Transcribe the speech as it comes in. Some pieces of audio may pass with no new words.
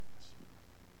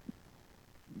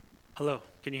Hello,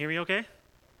 can you hear me okay?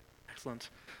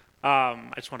 Excellent.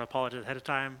 I just want to apologize ahead of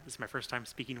time. This is my first time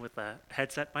speaking with a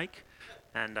headset mic,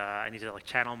 and I need to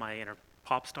channel my inner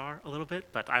pop star a little bit,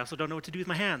 but I also don't know what to do with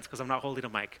my hands because I'm not holding a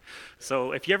mic.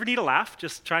 So if you ever need a laugh,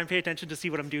 just try and pay attention to see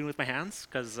what I'm doing with my hands,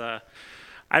 because I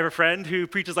have a friend who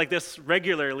preaches like this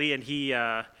regularly, and he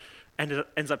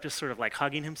ends up just sort of like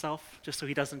hugging himself just so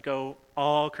he doesn't go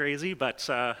all crazy. But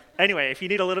anyway, if you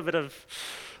need a little bit of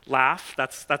laugh,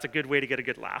 that's a good way to get a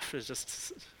good laugh, is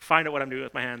just find out what I'm doing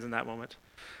with my hands in that moment.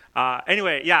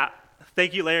 Anyway, yeah,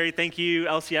 thank you, Larry. Thank you,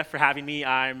 LCF, for having me.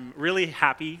 I'm really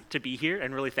happy to be here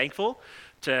and really thankful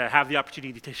to have the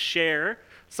opportunity to share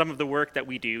some of the work that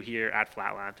we do here at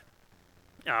Flatland.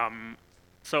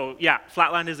 So yeah,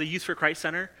 Flatland is a Youth for Christ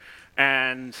Center,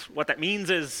 and what that means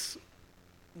is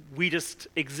we just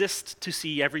exist to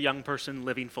see every young person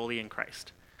living fully in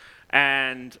Christ.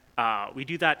 And we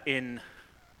do that in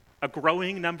a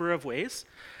growing number of ways,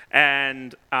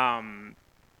 and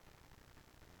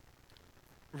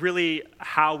really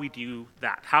how we do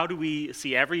that. How do we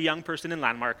see every young person in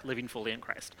Landmark living fully in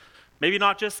Christ? Maybe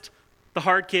not just the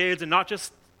hard kids, and not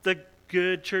just the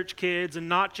good church kids, and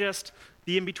not just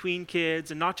the in-between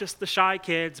kids, and not just the shy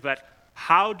kids, but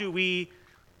how do we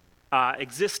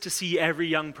exist to see every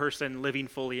young person living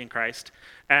fully in Christ?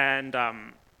 And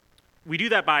we do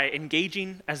that by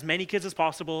engaging as many kids as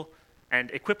possible and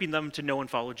equipping them to know and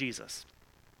follow Jesus.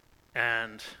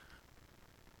 And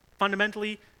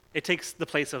fundamentally, it takes the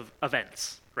place of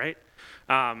events, right?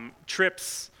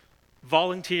 Trips,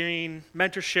 volunteering,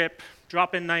 mentorship,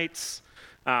 drop-in nights.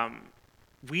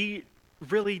 We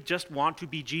really just want to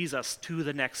be Jesus to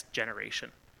the next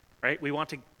generation, right? We want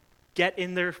to get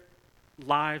in their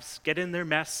lives, get in their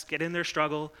mess, get in their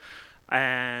struggle,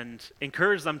 and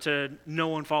encourage them to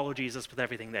know and follow Jesus with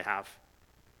everything they have.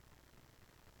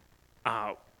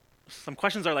 Some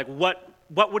questions are like,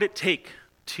 what would it take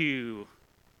to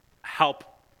help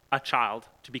a child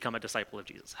to become a disciple of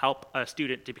Jesus, help a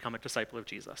student to become a disciple of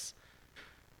Jesus?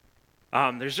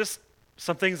 There's just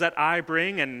some things that I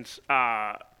bring, and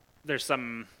there's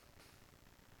some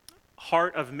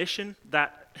heart of mission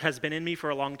that has been in me for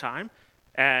a long time,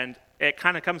 and it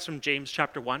kind of comes from James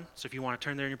chapter 1, so if you want to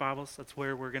turn there in your Bibles, that's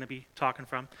where we're going to be talking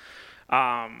from.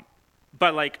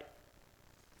 But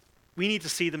we need to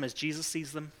see them as Jesus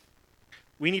sees them.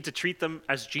 We need to treat them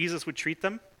as Jesus would treat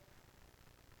them.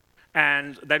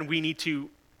 And then we need to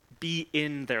be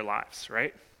in their lives,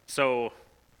 right? So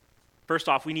first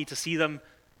off, we need to see them,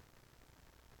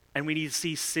 and we need to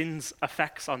see sin's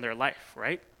effects on their life,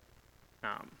 right?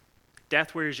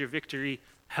 Death, where is your victory?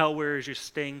 Hell, where is your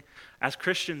sting? As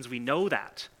Christians, we know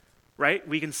that, right?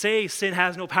 We can say sin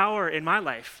has no power in my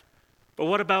life, but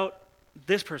what about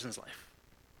this person's life?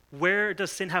 Where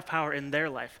does sin have power in their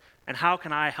life, and how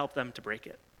can I help them to break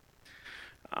it?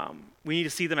 We need to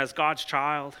see them as God's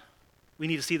child. We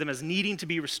need to see them as needing to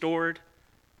be restored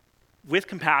with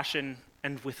compassion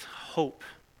and with hope.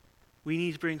 We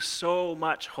need to bring so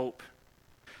much hope.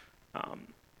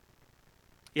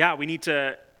 We need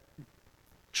to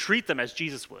treat them as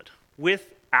Jesus would,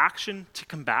 with action to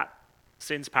combat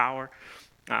sin's power,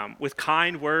 with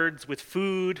kind words, with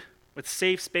food, with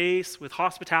safe space, with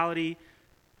hospitality,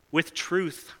 with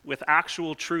truth, with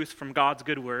actual truth from God's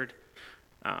good word,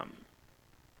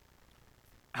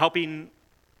 helping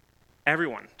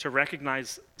everyone to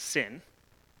recognize sin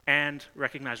and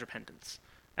recognize repentance,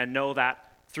 and know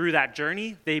that through that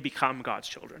journey, they become God's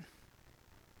children.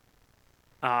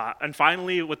 And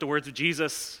finally, with the words of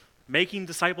Jesus, making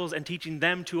disciples and teaching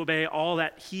them to obey all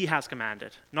that he has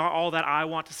commanded. Not all that I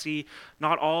want to see,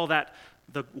 not all that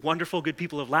the wonderful good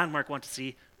people of Landmark want to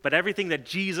see, but everything that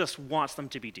Jesus wants them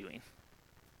to be doing.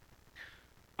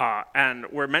 And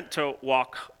we're meant to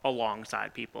walk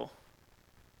alongside people.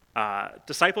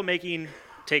 Disciple making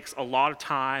takes a lot of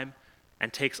time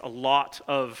and takes a lot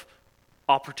of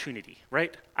opportunity,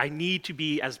 right?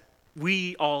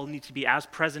 We all need to be as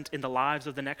present in the lives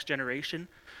of the next generation,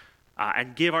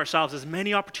 and give ourselves as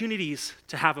many opportunities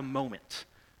to have a moment,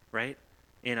 right?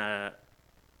 In a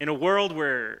world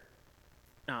where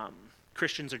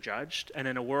Christians are judged, and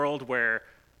in a world where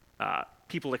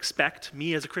people expect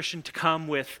me as a Christian to come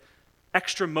with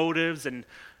extra motives, and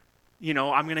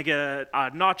I'm going to get a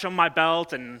notch on my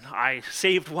belt, and I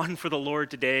saved one for the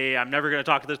Lord today. I'm never going to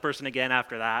talk to this person again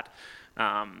after that.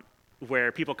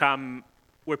 Where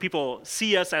people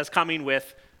see us as coming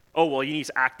with, oh, well, you need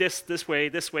to act this way,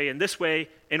 and this way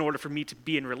in order for me to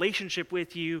be in relationship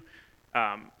with you.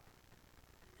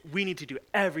 We need to do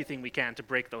everything we can to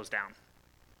break those down.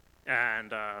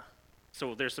 And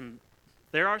so there's some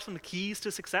There are some keys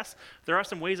to success. There are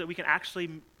some ways that we can actually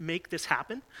make this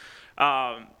happen.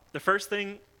 The first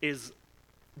thing is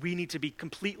we need to be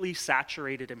completely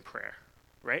saturated in prayer,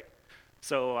 right?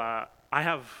 So I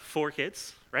have 4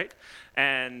 kids, right?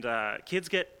 And kids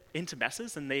get into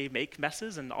messes, and they make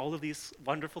messes and all of these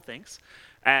wonderful things.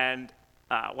 And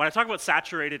when I talk about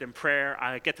saturated in prayer,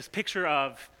 I get this picture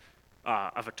of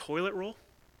a toilet roll.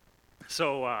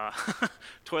 So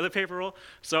toilet paper roll.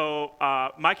 So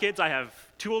my kids, I have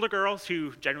 2 older girls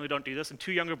who generally don't do this, and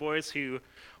 2 younger boys who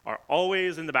are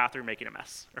always in the bathroom making a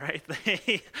mess, right?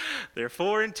 They're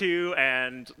 4 and 2,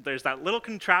 and there's that little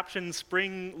contraption,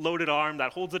 spring-loaded arm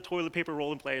that holds the toilet paper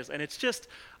roll in place, and it's just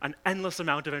an endless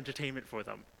amount of entertainment for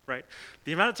them, right?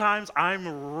 The amount of times I'm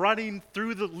running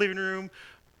through the living room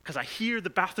because I hear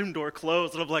the bathroom door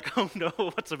close, and I'm like, oh no,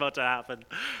 what's about to happen,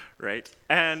 right?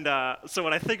 And so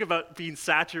when I think about being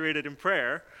saturated in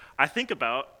prayer, I think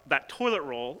about that toilet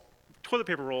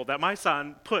paper roll that my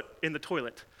son put in the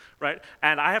toilet, right?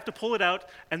 And I have to pull it out,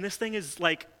 and this thing is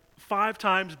like 5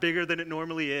 times bigger than it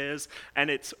normally is,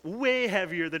 and it's way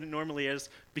heavier than it normally is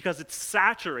because it's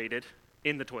saturated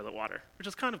in the toilet water, which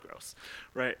is kind of gross,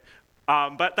 right?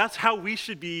 But that's how we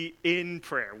should be in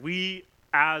prayer. We,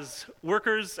 as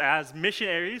workers, as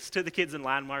missionaries to the kids in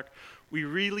Landmark, we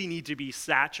really need to be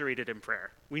saturated in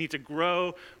prayer. We need to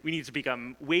grow, we need to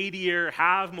become weightier,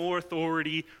 have more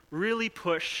authority, really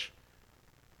push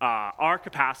our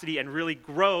capacity and really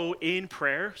grow in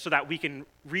prayer so that we can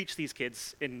reach these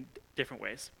kids in different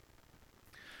ways.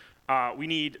 We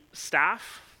need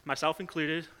staff, myself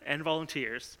included, and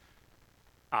volunteers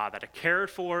that are cared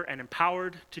for and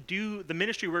empowered to do the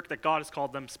ministry work that God has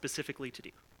called them specifically to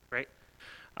do, right?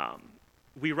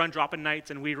 We run drop-in nights,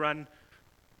 and we will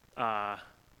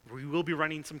be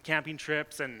running some camping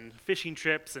trips and fishing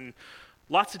trips and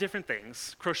lots of different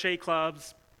things, crochet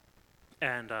clubs,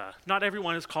 and not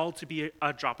everyone is called to be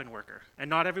a drop-in worker, and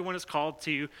not everyone is called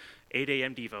to 8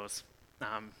 a.m. devos.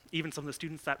 Even some of the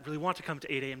students that really want to come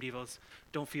to 8 a.m. devos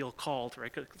don't feel called,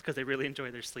 right, because they really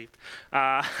enjoy their sleep.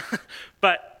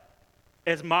 But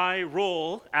as my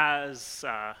role as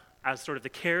sort of the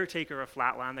caretaker of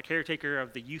Flatland, the caretaker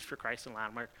of the Youth for Christ in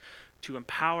Landmark, to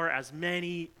empower as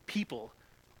many people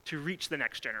to reach the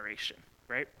next generation,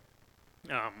 right?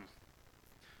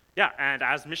 And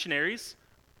as missionaries,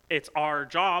 it's our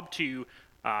job to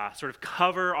sort of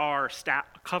cover our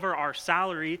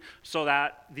salary so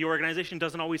that the organization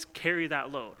doesn't always carry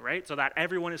that load, right? So that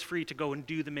everyone is free to go and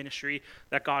do the ministry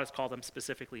that God has called them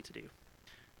specifically to do.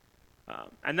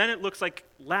 And then it looks like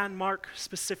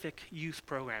Landmark-specific youth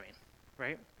programming,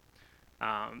 right?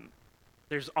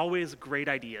 There's always great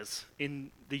ideas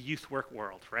in the youth work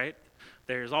world, right?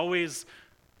 There's always,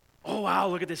 oh wow,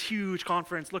 look at this huge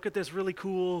conference, look at this really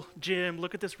cool gym,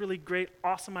 look at this really great,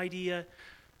 awesome idea.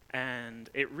 And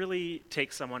it really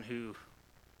takes someone who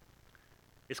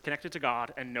is connected to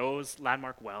God and knows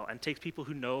Landmark well, and takes people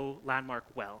who know Landmark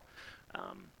well,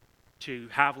 to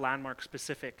have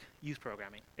Landmark-specific youth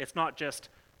programming. It's not just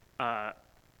a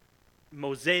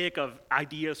mosaic of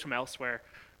ideas from elsewhere,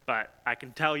 but I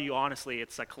can tell you honestly,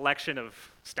 it's a collection of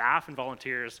staff and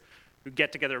volunteers who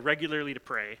get together regularly to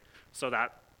pray so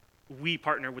that we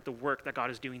partner with the work that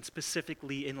God is doing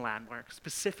specifically in Landmark,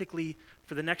 specifically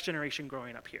for the next generation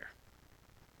growing up here.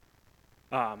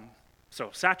 So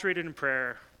saturated in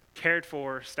prayer, cared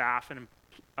for staff and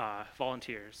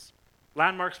volunteers,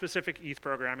 Landmark-specific youth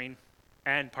programming,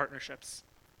 and partnerships.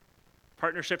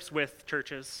 Partnerships with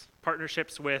churches,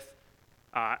 partnerships with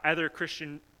other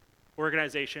Christian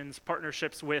organizations,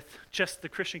 partnerships with just the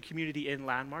Christian community in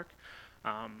Landmark,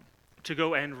 to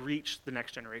go and reach the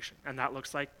next generation. And that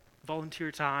looks like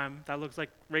volunteer time, that looks like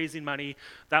raising money,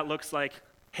 that looks like,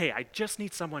 hey, I just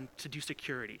need someone to do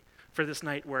security for this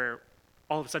night where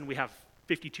all of a sudden we have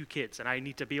 52 kids, and I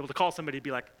need to be able to call somebody to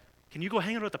be like, can you go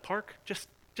hang out at the park? Just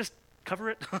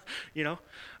cover it, you know?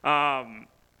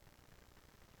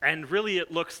 And really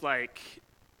it looks like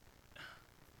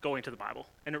going to the Bible.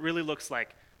 And it really looks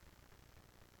like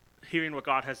hearing what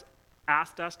God has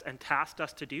asked us and tasked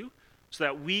us to do so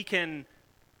that we can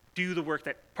do the work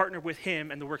that partner with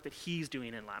him and the work that he's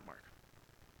doing in Landmark.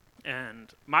 And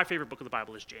my favorite book of the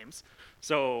Bible is James.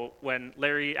 So when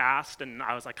Larry asked and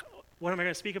I was like, what am I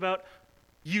going to speak about?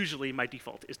 Usually my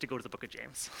default is to go to the book of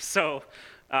James. So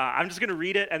I'm just going to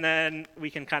read it and then we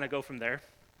can kind of go from there.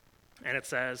 And it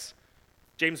says,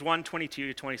 James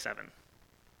 1:22-27.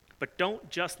 But don't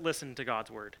just listen to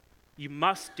God's word. You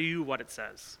must do what it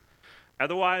says.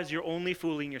 Otherwise, you're only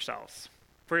fooling yourselves.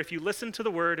 For if you listen to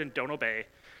the word and don't obey,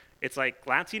 it's like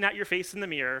glancing at your face in the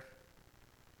mirror.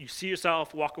 You see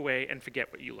yourself, walk away, and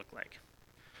forget what you look like.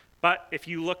 But if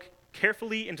you look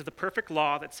carefully into the perfect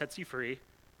law that sets you free.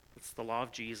 It's the law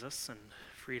of Jesus and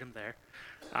freedom there.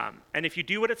 And if you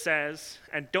do what it says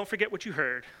and don't forget what you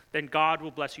heard, then God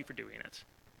will bless you for doing it.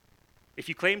 If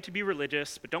you claim to be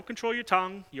religious but don't control your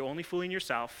tongue, you're only fooling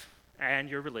yourself, and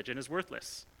your religion is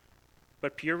worthless.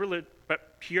 But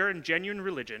pure and genuine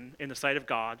religion in the sight of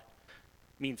God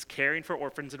means caring for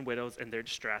orphans and widows in their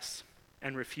distress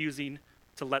and refusing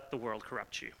to let the world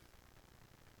corrupt you.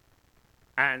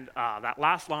 And that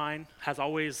last line has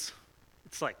always,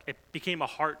 it became a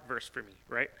heart verse for me,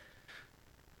 right?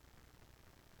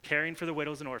 Caring for the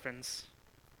widows and orphans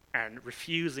and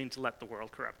refusing to let the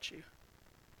world corrupt you.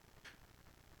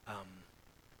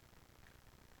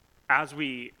 As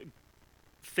we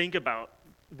think about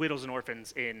widows and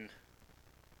orphans in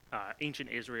ancient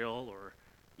Israel, or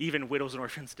even widows and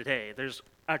orphans today, there's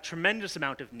a tremendous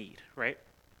amount of need, right?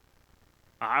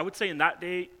 I would say in that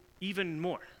day, even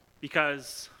more,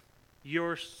 because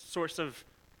your source of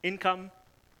income,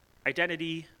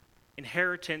 identity,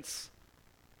 inheritance,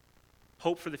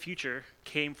 hope for the future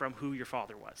came from who your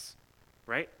father was,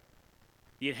 right?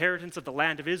 The inheritance of the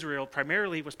land of Israel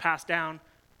primarily was passed down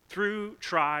through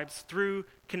tribes, through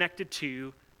connected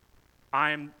to,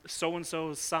 I am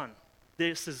so-and-so's son.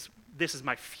 This is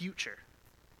my future.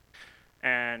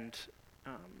 And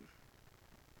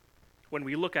when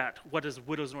we look at what does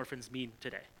widows and orphans mean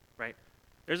today, right?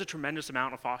 There's a tremendous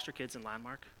amount of foster kids in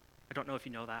Landmark. I don't know if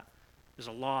you know that. There's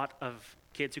a lot of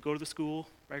kids who go to the school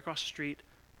right across the street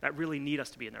that really need us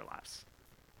to be in their lives.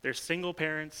 There's single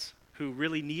parents who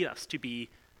really need us to be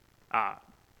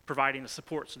providing the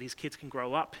support so these kids can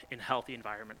grow up in healthy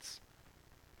environments.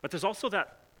 But there's also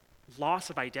that loss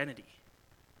of identity,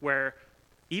 where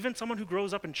even someone who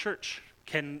grows up in church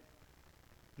can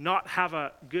not have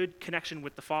a good connection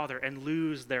with the Father and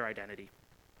lose their identity.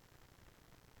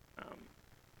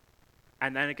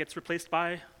 And then it gets replaced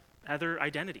by other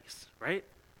identities, right?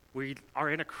 We are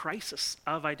in a crisis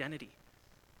of identity.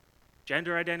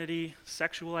 Gender identity,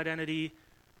 sexual identity,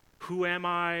 who am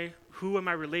I? Who am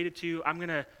I related to? I'm going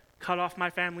to cut off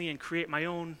my family and create my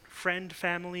own friend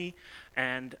family.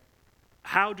 And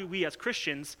how do we as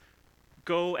Christians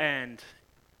go and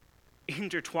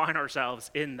intertwine ourselves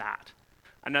in that?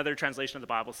 Another translation of the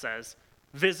Bible says,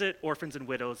 visit orphans and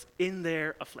widows in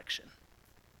their affliction,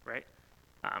 right?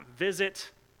 Visit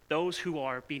those who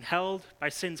are being held by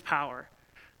sin's power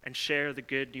and share the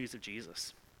good news of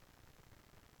Jesus.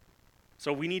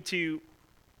 So we need to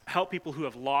help people who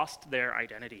have lost their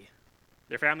identity,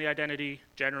 their family identity,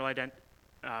 gender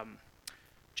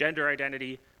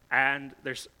identity, and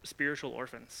their spiritual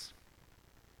orphans.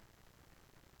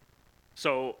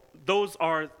 So those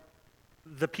are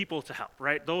the people to help,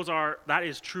 right? That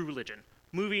is true religion.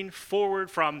 Moving forward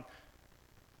from,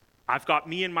 I've got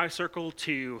me in my circle,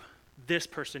 to this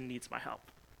person needs my help.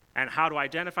 And how to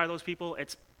identify those people?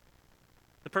 It's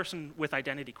the person with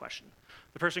identity question.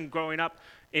 The person growing up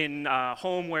in a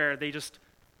home where they just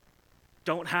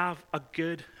don't have a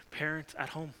good parent at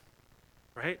home,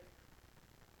 right?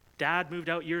 Dad moved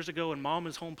out years ago and mom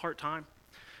is home part-time.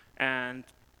 And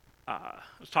I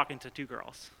was talking to two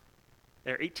girls.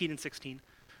 They're 18 and 16.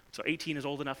 So 18 is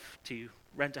old enough to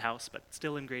rent a house, but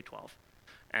still in grade 12.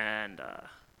 And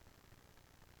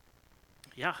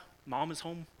mom is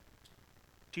home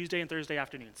Tuesday and Thursday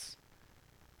afternoons.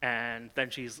 And then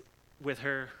she's with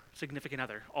her significant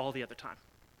other all the other time.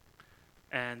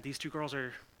 And these two girls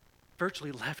are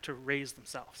virtually left to raise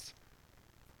themselves.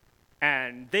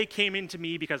 And they came into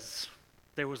me because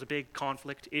there was a big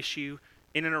conflict issue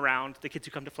in and around the kids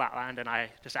who come to Flatland, and I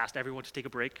just asked everyone to take a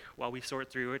break while we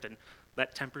sort through it and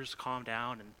let tempers calm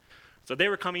down. And so they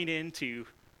were coming in to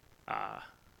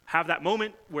have that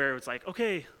moment where it's like,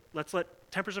 okay, let's let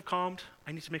tempers have calmed.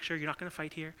 I need to make sure you're not going to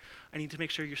fight here. I need to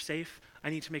make sure you're safe. I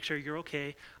need to make sure you're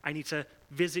okay. I need to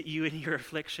visit you in your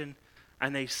affliction.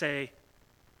 And they say,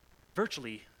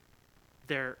 virtually,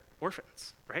 they're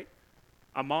orphans, right?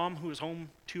 A mom who is home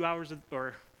 2 hours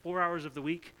or 4 hours of the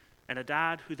week, and a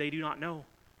dad who they do not know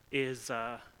is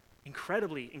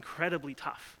incredibly, incredibly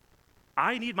tough.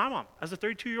 I need my mom. As a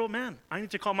 32-year-old man, I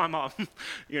need to call my mom,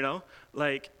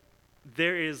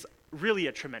 there is really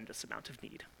a tremendous amount of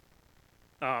need.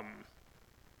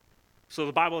 So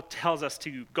the Bible tells us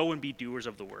to go and be doers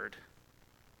of the word.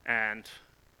 And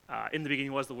in the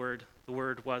beginning was the Word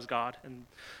was God, and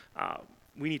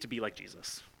we need to be like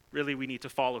Jesus. Really, we need to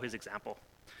follow his example.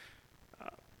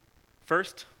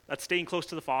 First, that's staying close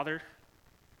to the Father.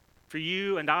 For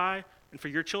you and I, and for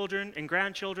your children and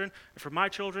grandchildren, and for my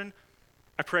children,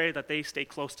 I pray that they stay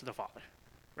close to the Father,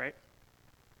 right?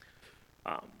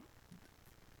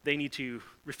 They need to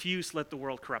refuse to let the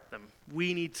world corrupt them.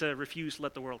 We need to refuse to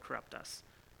let the world corrupt us.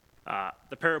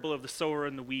 The parable of the sower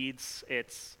and the weeds,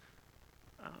 it's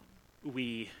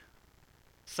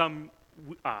some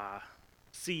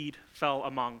seed fell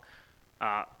among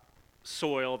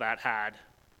soil that had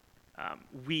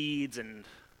weeds and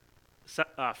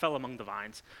fell among the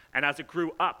vines. And as it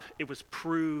grew up, it was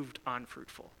proved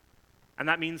unfruitful. And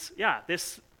that means,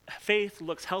 this faith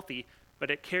looks healthy,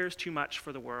 but it cares too much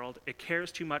for the world. It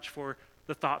cares too much for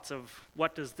the thoughts of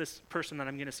what does this person that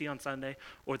I'm going to see on Sunday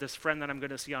or this friend that I'm going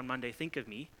to see on Monday think of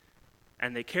me.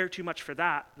 And they care too much for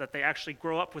that they actually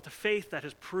grow up with a faith that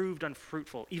has proved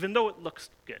unfruitful, even though it looks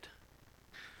good.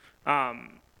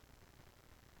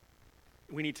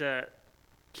 We need to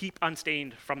keep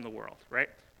unstained from the world, right?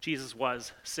 Jesus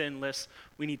was sinless.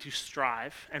 We need to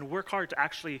strive and work hard to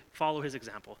actually follow his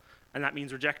example. And that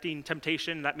means rejecting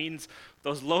temptation. That means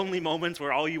those lonely moments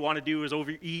where all you want to do is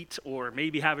overeat or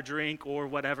maybe have a drink or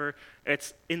whatever.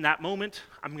 It's in that moment,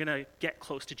 I'm going to get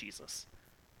close to Jesus.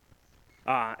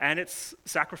 And it's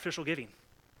sacrificial giving,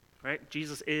 right?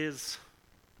 Jesus is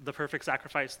the perfect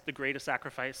sacrifice, the greatest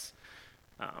sacrifice.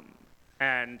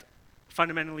 And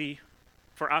fundamentally,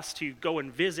 for us to go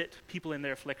and visit people in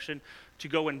their affliction, to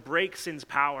go and break sin's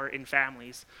power in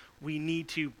families, we need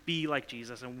to be like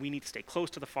Jesus, and we need to stay close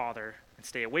to the Father and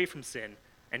stay away from sin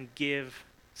and give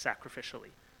sacrificially.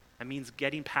 That means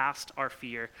getting past our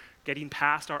fear, getting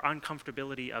past our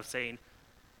uncomfortability of saying,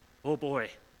 oh boy,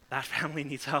 that family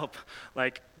needs help,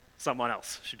 like someone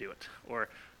else should do it. Or,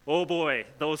 oh boy,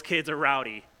 those kids are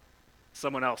rowdy,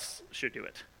 someone else should do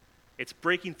it. It's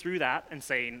breaking through that and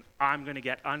saying, I'm going to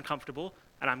get uncomfortable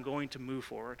and I'm going to move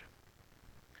forward.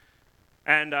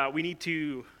 And we need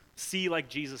to see like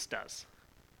Jesus does.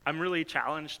 I'm really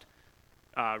challenged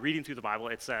reading through the Bible.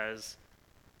 It says,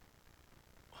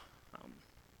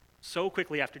 so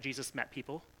quickly after Jesus met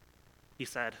people, he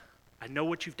said, I know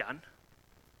what you've done.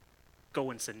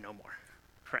 Go and sin no more,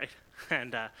 right?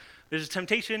 And there's a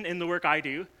temptation in the work I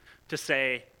do to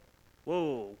say,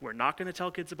 whoa, we're not going to tell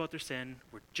kids about their sin.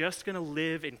 We're just going to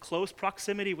live in close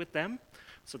proximity with them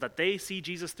so that they see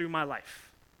Jesus through my life,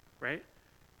 right?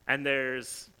 And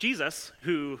there's Jesus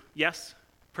who, yes,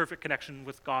 perfect connection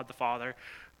with God the Father,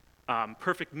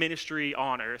 perfect ministry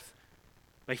on earth,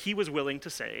 but he was willing to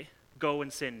say, go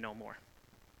and sin no more.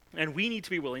 And we need to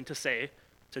be willing to say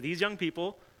to these young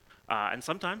people, and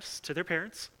sometimes to their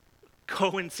parents,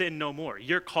 go and sin no more.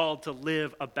 You're called to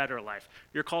live a better life.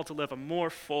 You're called to live a more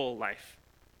full life.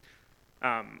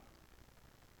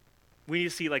 We need to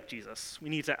see like Jesus. We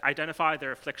need to identify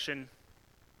their affliction.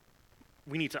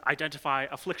 We need to identify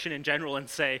affliction in general and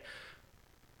say,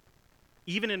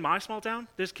 even in my small town,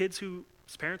 there's kids whose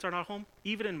parents are not home.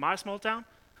 Even in my small town,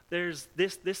 there's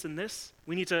this, this, and this.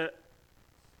 We need to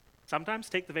sometimes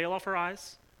take the veil off our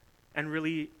eyes and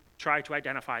really try to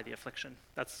identify the affliction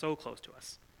that's so close to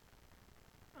us.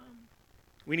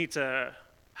 We need to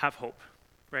have hope,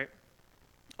 right?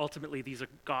 Ultimately, these are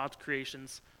God's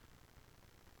creations.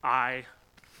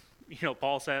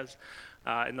 Paul says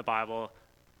in the Bible,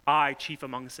 I, chief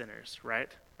among sinners, right?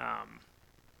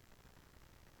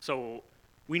 So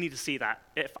we need to see that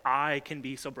if I can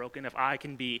be so broken, if I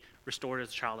can be restored as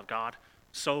a child of God,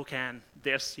 so can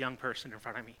this young person in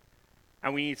front of me.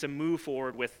 And we need to move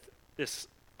forward with this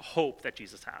hope that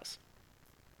Jesus has.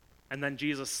 And then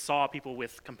Jesus saw people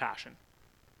with compassion,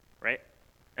 right?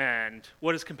 And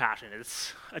what is compassion?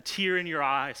 It's a tear in your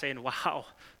eye saying, wow,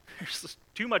 there's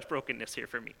too much brokenness here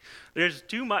for me. There's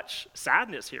too much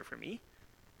sadness here for me.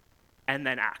 And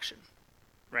then action,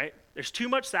 right? There's too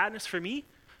much sadness for me,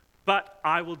 but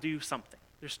I will do something.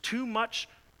 There's too much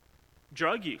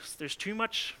drug use. There's too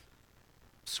much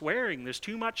swearing. There's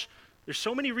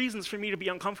so many reasons for me to be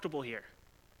uncomfortable here.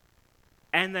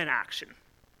 And then action.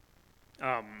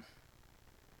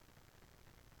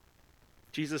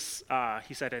 Jesus,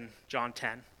 he said in John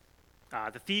 10,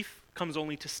 the thief comes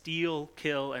only to steal,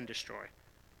 kill, and destroy.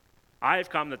 I have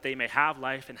come that they may have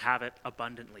life and have it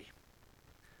abundantly.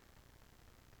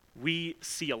 We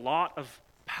see a lot of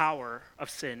power of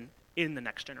sin in the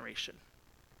next generation.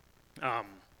 The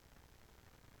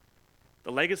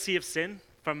legacy of sin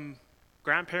from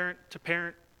grandparent to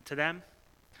parent to them,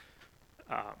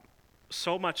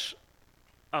 so much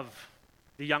of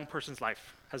the young person's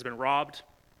life has been robbed,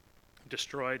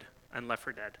 destroyed, and left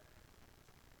for dead.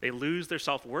 They lose their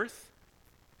self-worth,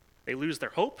 they lose their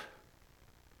hope,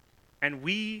 and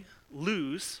we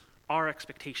lose our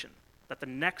expectation that the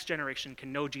next generation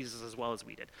can know Jesus as well as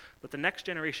we did, that the next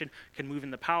generation can move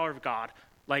in the power of God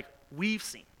like we've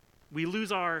seen. We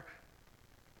lose our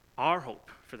hope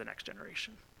for the next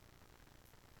generation.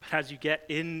 But as you get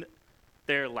in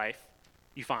their life,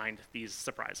 you find these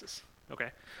surprises,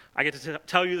 okay? I get to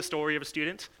tell you the story of a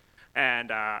student,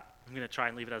 and I'm going to try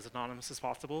and leave it as anonymous as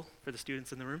possible for the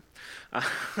students in the room.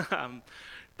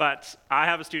 But I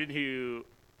have a student who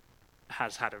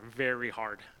has had a very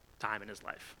hard time in his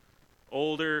life.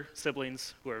 Older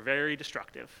siblings who are very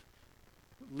destructive,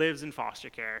 lives in foster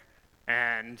care,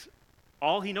 and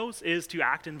all he knows is to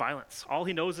act in violence. All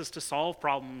he knows is to solve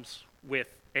problems with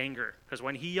anger, because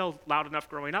when he yelled loud enough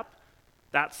growing up,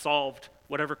 that solved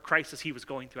whatever crisis he was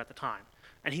going through at the time.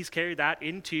 And he's carried that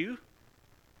into,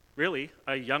 really,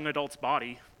 a young adult's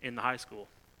body in the high school.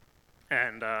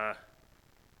 And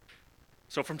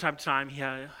so from time to time, he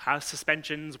has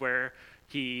suspensions where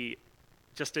he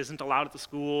just isn't allowed at the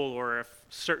school, or if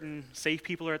certain safe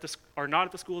people are not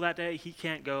at the school that day, he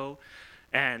can't go.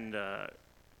 And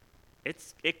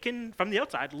it can, from the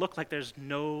outside, look like there's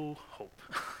no hope.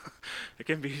 It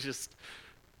can be just,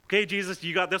 okay, Jesus,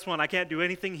 you got this one. I can't do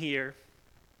anything here.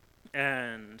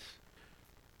 And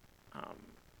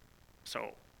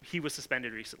so he was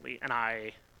suspended recently, and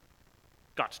I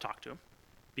got to talk to him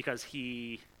because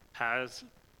he has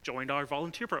joined our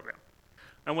volunteer program.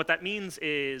 And what that means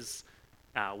is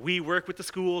we work with the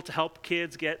school to help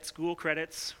kids get school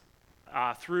credits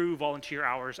through volunteer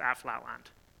hours at Flatland,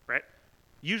 right?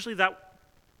 Usually that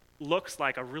looks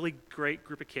like a really great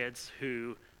group of kids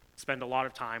who spend a lot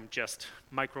of time just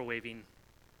microwaving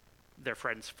their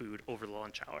friends' food over the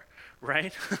lunch hour,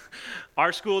 right?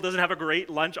 Our school doesn't have a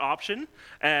great lunch option,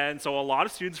 and so a lot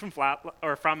of students from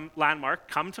Landmark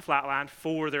come to Flatland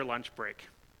for their lunch break.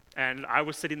 And I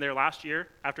was sitting there last year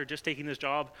after just taking this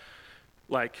job,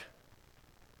 like,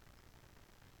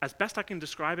 as best I can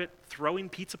describe it, throwing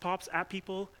pizza pops at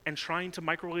people and trying to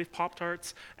microwave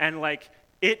Pop-Tarts, and like,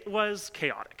 it was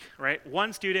chaotic, right?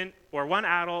 One student or one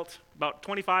adult, about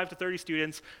 25 to 30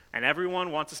 students, and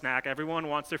everyone wants a snack, everyone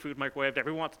wants their food microwaved,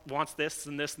 everyone wants this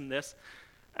and this and this.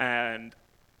 And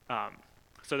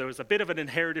so there was a bit of an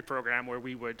inherited program where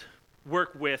we would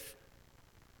work with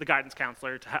the guidance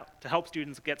counselor to help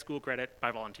students get school credit by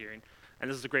volunteering. And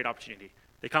this is a great opportunity.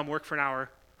 They come work for an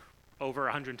hour, over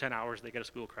 110 hours, they get a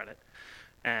school credit.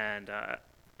 And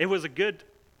it was a good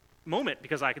moment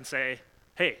because I can say,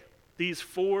 hey, these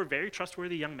 4 very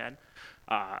trustworthy young men,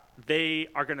 they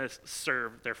are going to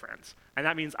serve their friends. And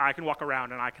that means I can walk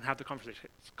around and I can have the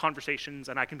conversations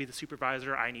and I can be the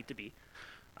supervisor I need to be.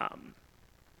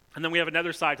 And then we have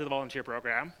another side to the volunteer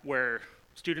program where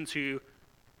students who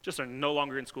just are no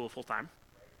longer in school full time,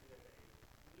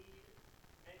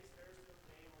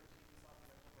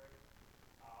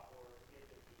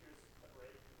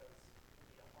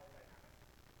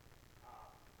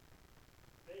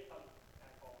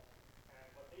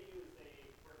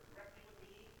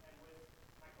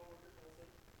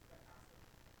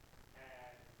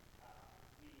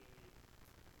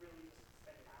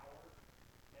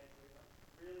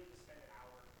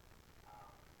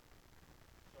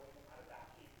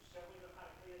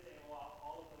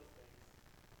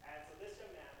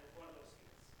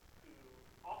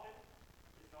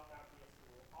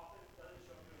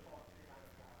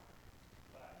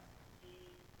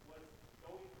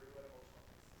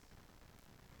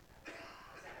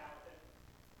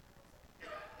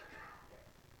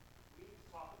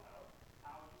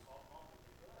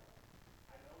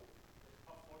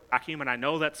 vacuum, and I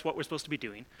know that's what we're supposed to be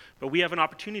doing, but we have an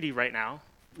opportunity right now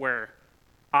where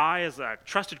I, as a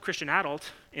trusted Christian adult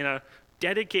in a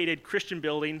dedicated Christian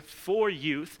building for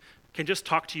youth, can just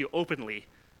talk to you openly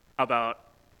about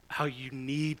how you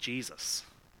need Jesus.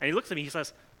 And he looks at me, he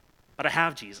says, but I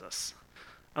have Jesus.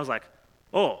 I was like,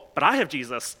 oh, but I have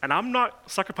Jesus, and I'm not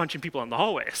sucker punching people in the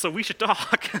hallway, so we should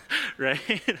talk,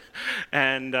 right?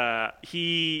 And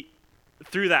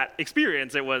through that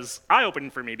experience, it was eye-opening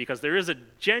for me because there is a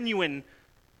genuine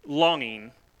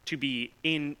longing to be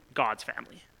in God's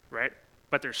family, right?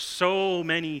 But there's so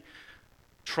many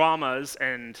traumas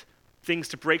and things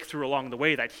to break through along the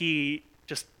way that he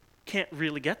just can't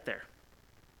really get there.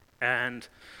 And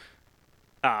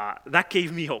that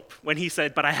gave me hope when he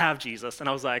said, but I have Jesus. And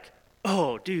I was like,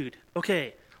 oh, dude,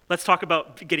 okay, let's talk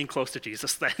about getting close to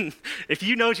Jesus then. If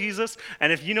you know Jesus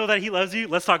and if you know that he loves you,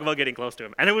 let's talk about getting close to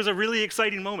him. And it was a really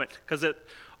exciting moment because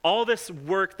all this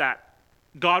work that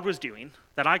God was doing,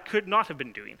 that I could not have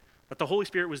been doing, that the Holy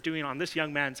Spirit was doing on this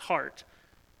young man's heart,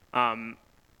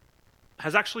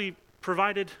 has actually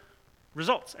provided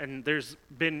results. And there's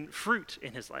been fruit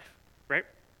in his life, right?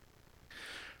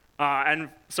 And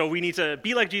so we need to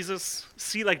be like Jesus,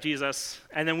 see like Jesus,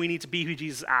 and then we need to be who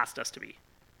Jesus asked us to be.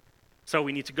 So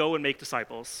we need to go and make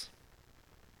disciples.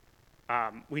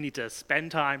 We need to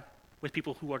spend time with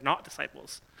people who are not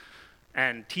disciples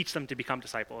and teach them to become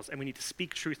disciples. And we need to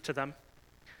speak truth to them,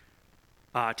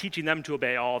 teaching them to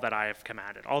obey all that I have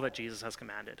commanded, all that Jesus has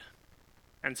commanded.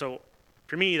 And so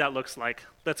for me, that looks like,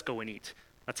 let's go and eat.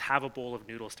 Let's have a bowl of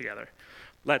noodles together.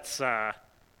 Let's,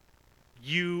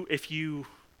 if you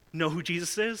know who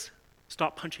Jesus is,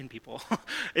 stop punching people.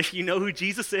 If you know who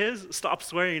Jesus is, stop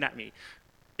swearing at me.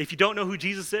 If you don't know who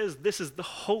Jesus is, this is the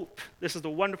hope. This is the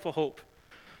wonderful hope.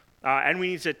 And we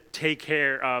need to take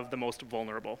care of the most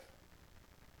vulnerable.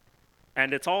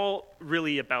 And it's all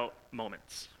really about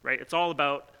moments, right? It's all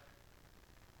about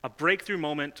a breakthrough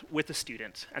moment with a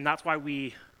student. And that's why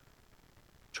we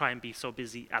try and be so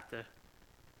busy at the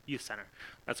youth center.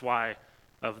 That's why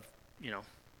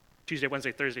Tuesday,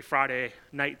 Wednesday, Thursday, Friday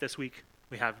night this week,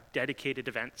 we have dedicated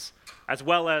events, as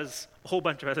well as a whole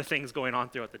bunch of other things going on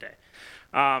throughout the day.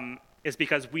 Is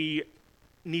because we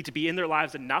need to be in their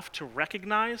lives enough to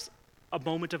recognize a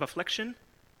moment of affliction,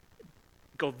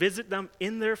 go visit them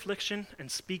in their affliction,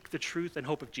 and speak the truth and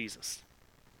hope of Jesus.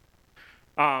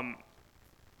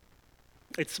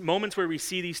 It's moments where we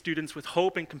see these students with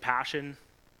hope and compassion,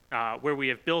 where we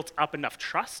have built up enough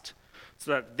trust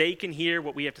so that they can hear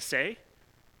what we have to say,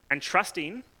 and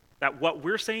trusting that what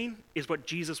we're saying is what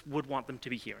Jesus would want them to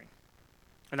be hearing.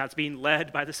 And that's being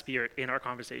led by the Spirit in our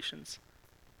conversations.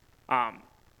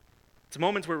 It's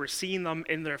moments where we're seeing them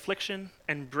in their affliction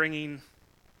and bringing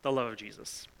the love of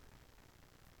Jesus.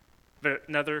 But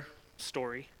another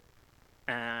story,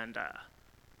 and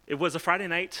it was a Friday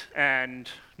night, and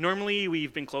normally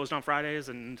we've been closed on Fridays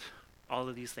and all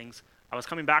of these things. I was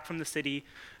coming back from the city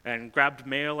and grabbed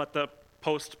mail at the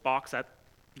post box at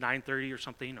 9:30 or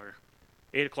something, or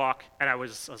 8 o'clock, and I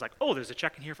was like, oh, there's a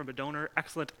check in here from a donor.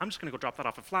 Excellent. I'm just going to go drop that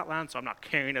off at Flatland, so I'm not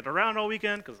carrying it around all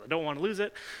weekend because I don't want to lose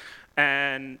it.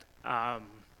 And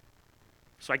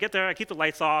so I get there, I keep the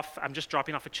lights off. I'm just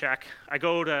dropping off a check. I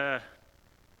go to,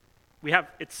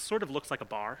 it sort of looks like a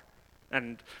bar,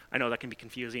 and I know that can be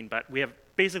confusing, but we have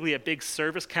basically a big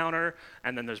service counter,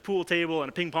 and then there's a pool table and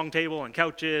a ping pong table and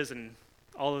couches and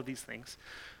all of these things.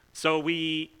 So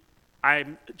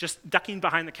I'm just ducking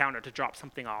behind the counter to drop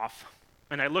something off.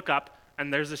 And I look up,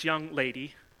 and there's this young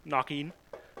lady knocking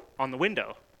on the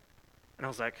window. And I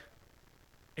was like,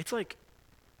 it's like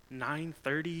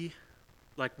 9:30.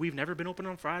 Like, we've never been open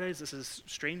on Fridays. This is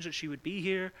strange that she would be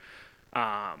here.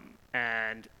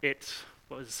 And it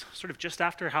was sort of just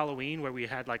after Halloween where we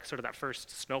had like sort of that first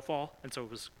snowfall. And so it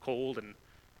was cold and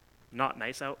not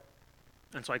nice out.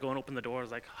 And so I go and open the door. I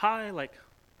was like, hi, like,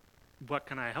 what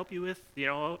can I help you with?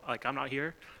 Like, I'm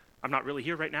not really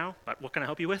here right now, but what can I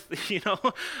help you with?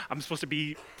 I'm supposed to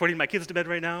be putting my kids to bed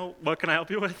right now. What can I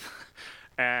help you with?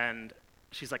 And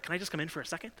she's like, can I just come in for a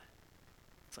second?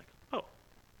 It's like,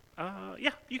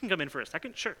 yeah, you can come in for a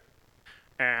second, sure.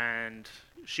 And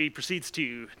she proceeds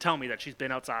to tell me that she's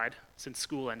been outside since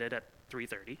school ended at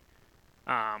 3:30.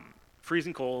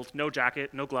 Freezing cold, no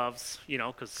jacket, no gloves,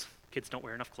 because kids don't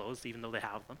wear enough clothes even though they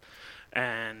have them.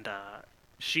 And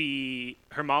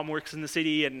her mom works in the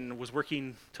city and was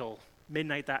working till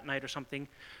midnight that night or something.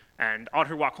 And on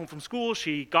her walk home from school,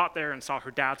 she got there and saw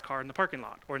her dad's car in the parking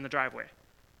lot or in the driveway.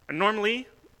 And normally,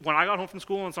 when I got home from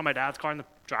school and saw my dad's car in the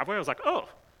driveway, I was like, oh,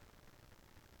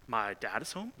 my dad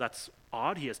is home? That's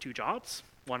odd. He has 2 jobs.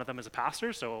 One of them is a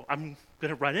pastor, so I'm going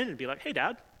to run in and be like, hey,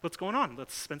 Dad, what's going on?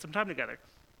 Let's spend some time together.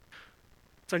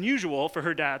 It's unusual for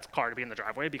her dad's car to be in the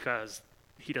driveway because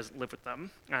he doesn't live with them,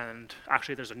 and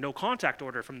actually there's a no contact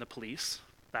order from the police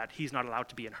that he's not allowed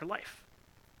to be in her life,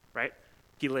 right?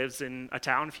 He lives in a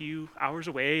town a few hours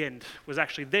away and was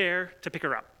actually there to pick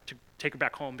her up, to take her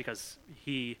back home because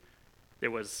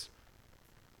there was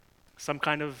some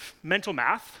kind of mental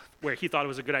math where he thought it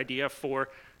was a good idea for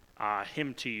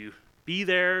him to be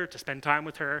there, to spend time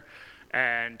with her,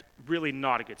 and really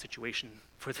not a good situation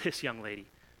for this young lady.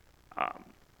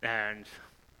 And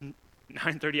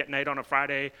 9:30 at night on a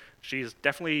Friday, she's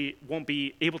definitely won't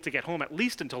be able to get home at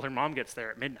least until her mom gets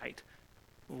there at midnight.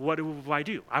 What do I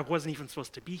do? I wasn't even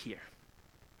supposed to be here.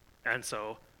 And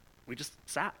so we just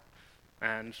sat.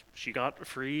 And she got a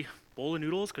free bowl of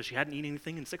noodles because she hadn't eaten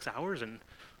anything in 6 hours, and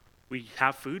we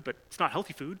have food, but it's not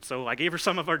healthy food, so I gave her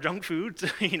some of our junk food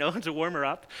to warm her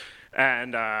up.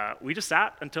 And we just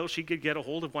sat until she could get a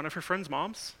hold of one of her friend's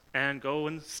moms and go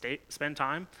and spend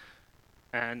time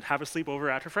and have a sleepover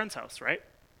at her friend's house, right?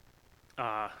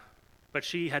 But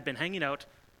she had been hanging out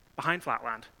behind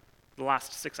Flatland the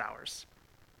last 6 hours,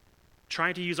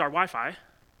 trying to use our Wi-Fi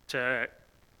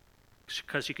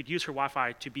because she could use her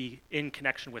Wi-Fi to be in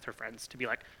connection with her friends, to be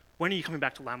like, when are you coming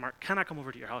back to Landmark? Can I come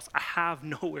over to your house? I have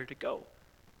nowhere to go.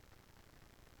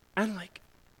 And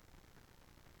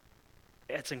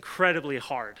it's incredibly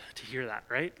hard to hear that,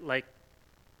 right? Like,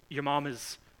 your mom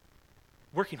is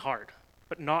working hard,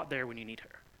 but not there when you need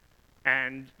her.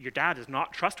 And your dad is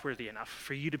not trustworthy enough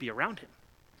for you to be around him.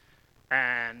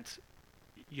 and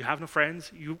you have no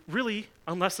friends. You really,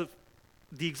 unless of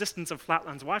the existence of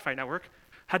Flatland's Wi-Fi network,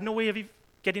 had no way of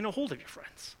getting a hold of your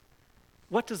friends.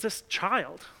 What does this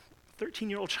child,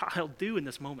 13-year-old child, do in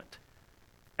this moment?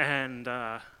 And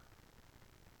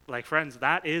friends,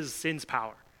 that is sin's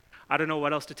power. I don't know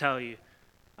what else to tell you.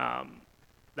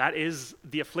 That is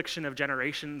the affliction of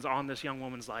generations on this young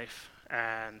woman's life.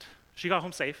 And she got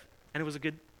home safe, and it was a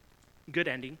good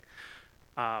ending.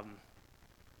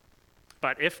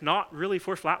 But if not really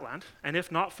for Flatland, and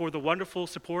if not for the wonderful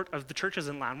support of the churches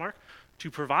in Landmark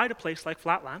to provide a place like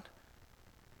Flatland,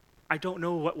 I don't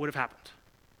know what would have happened.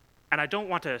 And I don't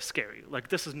want to scare you.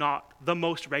 This is not the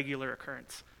most regular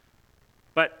occurrence.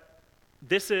 But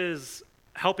this is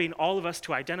helping all of us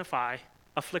to identify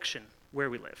affliction where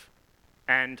we live.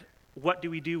 And what do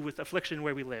we do with affliction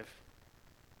where we live?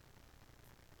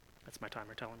 That's my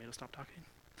timer telling me to stop talking.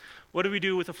 What do we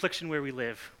do with affliction where we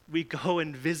live? We go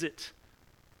and visit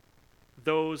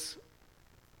those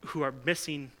who are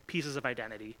missing pieces of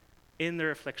identity in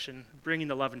their affliction, bringing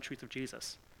the love and truth of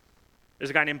Jesus. There's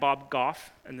a guy named Bob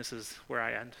Goff, and this is where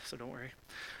I end, so don't worry.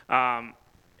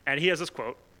 And he has this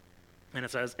quote, and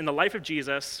it says, "In the life of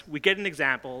Jesus, we get an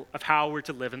example of how we're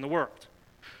to live in the world.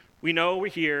 We know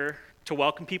we're here to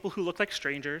welcome people who look like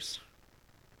strangers.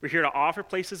 We're here to offer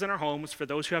places in our homes for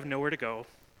those who have nowhere to go.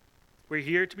 We're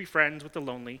here to be friends with the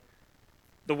lonely,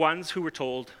 the ones who were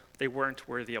told they weren't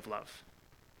worthy of love."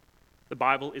 The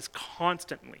Bible is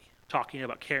constantly talking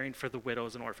about caring for the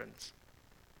widows and orphans,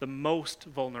 the most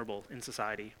vulnerable in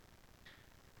society.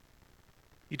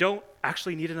 You don't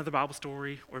actually need another Bible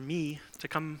story or me to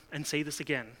come and say this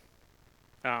again.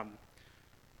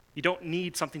 You don't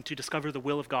need something to discover the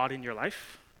will of God in your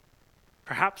life.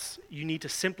 Perhaps you need to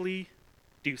simply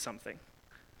do something.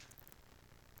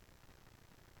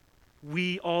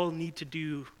 We all need to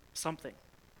do something.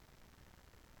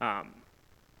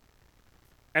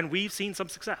 And we've seen some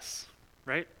success,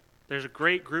 right? There's a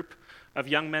great group of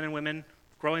young men and women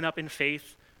growing up in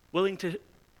faith, willing to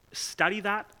study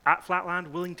that at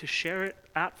Flatland, willing to share it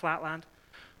at Flatland.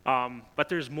 But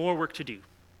there's more work to do.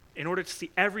 In order to see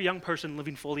every young person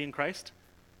living fully in Christ,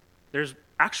 there's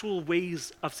actual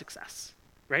ways of success,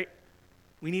 right?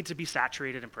 We need to be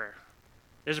saturated in prayer.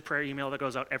 There's a prayer email that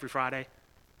goes out every Friday.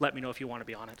 Let me know if you want to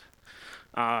be on it.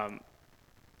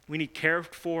 We need cared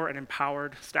for and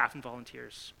empowered staff and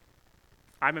volunteers.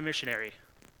 I'm a missionary.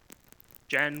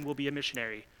 Jen will be a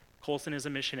missionary. Colson is a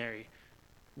missionary.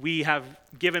 We have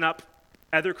given up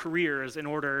other careers in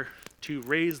order to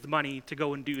raise the money to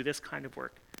go and do this kind of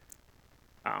work.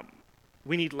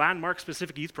 We need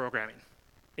landmark-specific youth programming.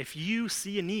 If you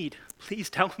see a need, please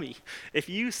tell me. If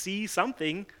you see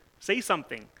something, say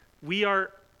something. We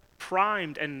are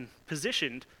primed and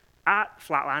positioned at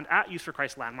Flatland, at Youth for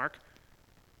Christ Landmark,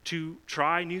 to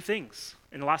try new things.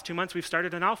 In the last 2 months, we've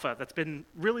started an alpha that's been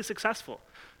really successful.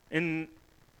 2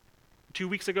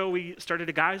 weeks ago, we started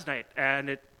a guys' night, and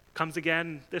it comes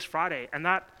again this Friday. And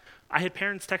that, I had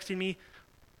parents texting me,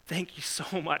 "Thank you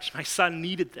so much. My son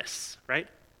needed this," right?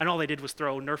 And all they did was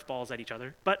throw Nerf balls at each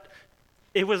other. But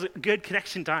it was a good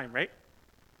connection time, right?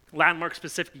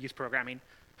 Landmark-specific youth programming.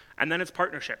 And then it's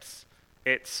partnerships.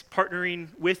 It's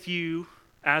partnering with you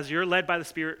as you're led by the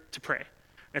Spirit to pray.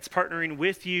 It's partnering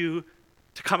with you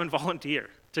to come and volunteer,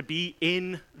 to be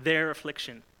in their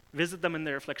affliction, visit them in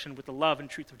their affliction with the love and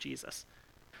truth of Jesus.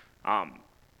 I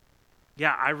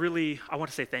want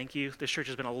to say thank you. This church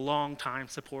has been a long-time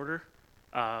supporter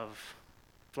of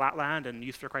Flatland and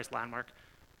Youth for Christ Landmark,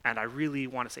 and I really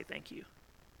want to say thank you.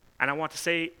 And I want to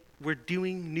say we're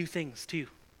doing new things too.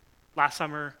 Last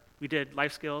summer, we did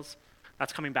life skills.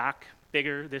 That's coming back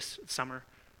bigger this summer.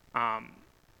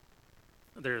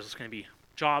 There's going to be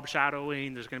job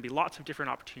shadowing. There's going to be lots of different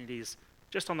opportunities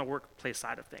just on the workplace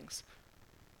side of things.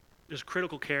 There's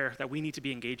critical care that we need to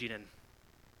be engaging in.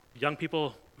 Young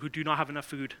people who do not have enough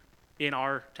food in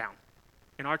our town.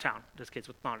 In our town, there's kids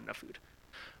with not enough food.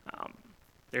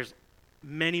 There's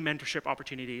many mentorship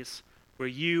opportunities where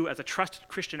you, as a trusted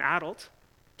Christian adult,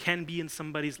 can be in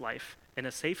somebody's life in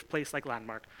a safe place like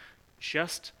Landmark,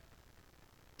 just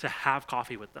to have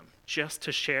coffee with them, just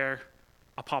to share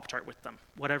a Pop-Tart with them,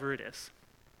 whatever it is.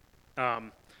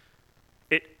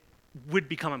 It would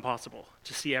become impossible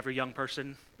to see every young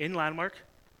person in Landmark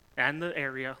and the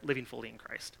area living fully in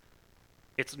Christ.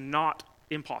 It's not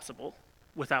impossible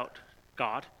without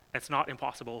God. It's not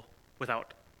impossible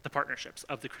without the partnerships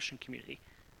of the Christian community.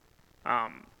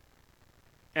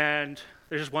 And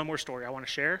there's just one more story I want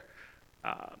to share.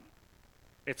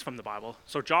 It's from the Bible.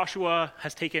 So Joshua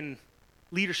has taken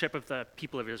leadership of the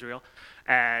people of Israel,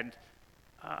 and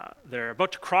they're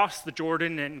about to cross the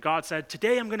Jordan, and God said,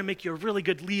 today I'm going to make you a really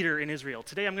good leader in Israel.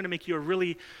 Today I'm going to make you a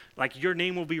really, your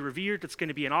name will be revered. It's going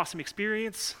to be an awesome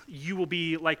experience. You will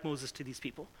be like Moses to these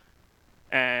people.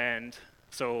 And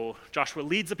so Joshua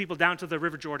leads the people down to the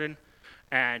River Jordan,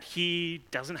 and he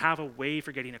doesn't have a way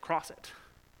for getting across it,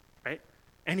 right?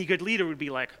 Any good leader would be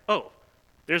like, oh,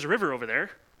 there's a river over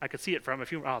there. I could see it from a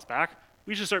few miles back.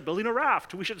 We should start building a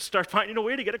raft. We should start finding a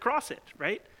way to get across it,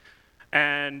 right?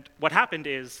 And what happened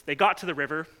is they got to the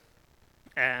river,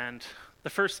 and the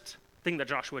first thing that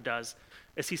Joshua does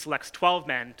is he selects 12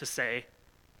 men to say,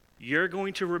 you're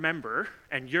going to remember,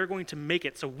 and you're going to make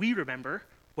it so we remember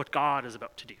what God is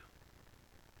about to do,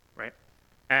 right?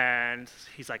 And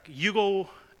he's like, you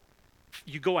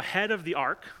go ahead of the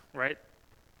ark, right?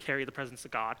 Carry the presence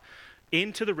of God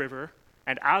into the river,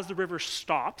 and as the river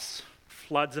stops,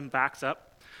 floods and backs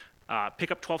up,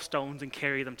 pick up 12 stones and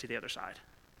carry them to the other side.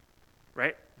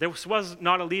 Right? There was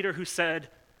not a leader who said,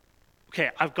 okay,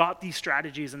 I've got these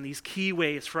strategies and these key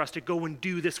ways for us to go and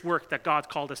do this work that God's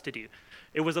called us to do.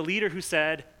 It was a leader who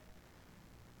said,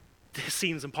 this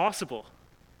seems impossible.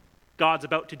 God's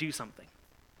about to do something.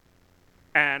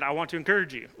 And I want to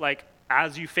encourage you,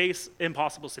 as you face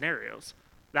impossible scenarios,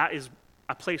 that is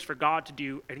a place for God to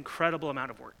do an incredible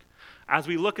amount of work. As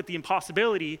we look at the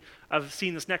impossibility of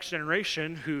seeing this next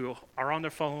generation who are on their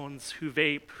phones, who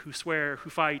vape, who swear, who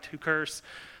fight, who curse,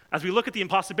 as we look at the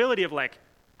impossibility of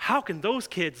how can those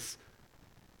kids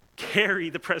carry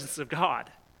the presence of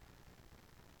God?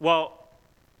 Well,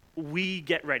 we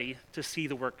get ready to see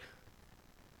the work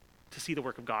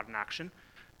of God in action,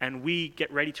 and we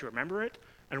get ready to remember it,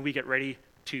 and we get ready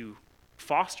to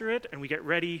foster it, and we get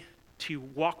ready to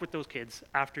walk with those kids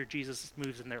after Jesus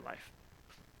moves in their life.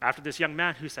 After this young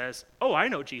man who says, oh, I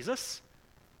know Jesus.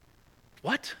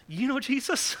 What? You know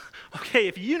Jesus? Okay,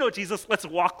 if you know Jesus, let's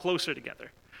walk closer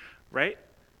together, right?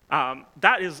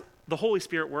 That is the Holy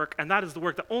Spirit work, and that is the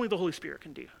work that only the Holy Spirit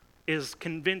can do, is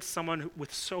convince someone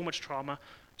with so much trauma,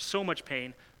 so much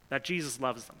pain, that Jesus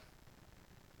loves them.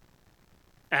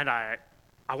 And I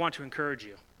want to encourage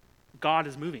you. God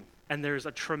is moving, and there's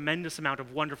a tremendous amount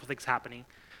of wonderful things happening,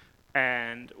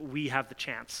 and we have the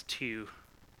chance to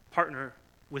partner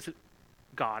with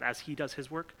God as he does his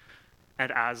work,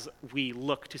 and as we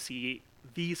look to see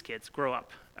these kids grow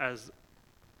up as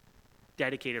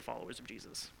dedicated followers of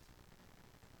Jesus.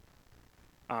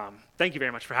 Thank you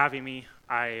very much for having me.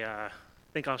 I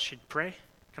think I should pray.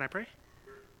 Can I pray?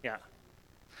 Yeah.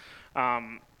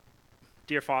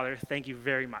 Dear Father, thank you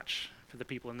very much for the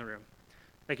people in the room.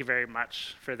 Thank you very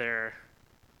much for their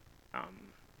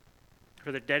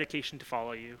dedication to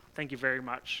follow you. Thank you very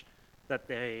much that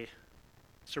they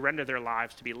surrender their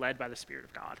lives to be led by the Spirit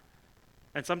of God.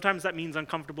 And sometimes that means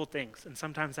uncomfortable things, and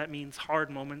sometimes that means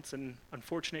hard moments and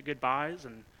unfortunate goodbyes,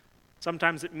 and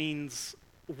sometimes it means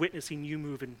witnessing you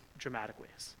move in dramatic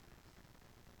ways.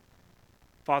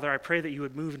 Father, I pray that you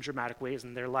would move in dramatic ways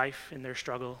in their life, in their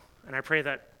struggle, and I pray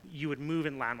that you would move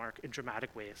in Landmark in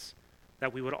dramatic ways,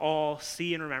 that we would all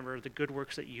see and remember the good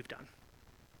works that you've done.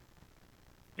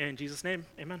 In Jesus' name,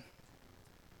 amen.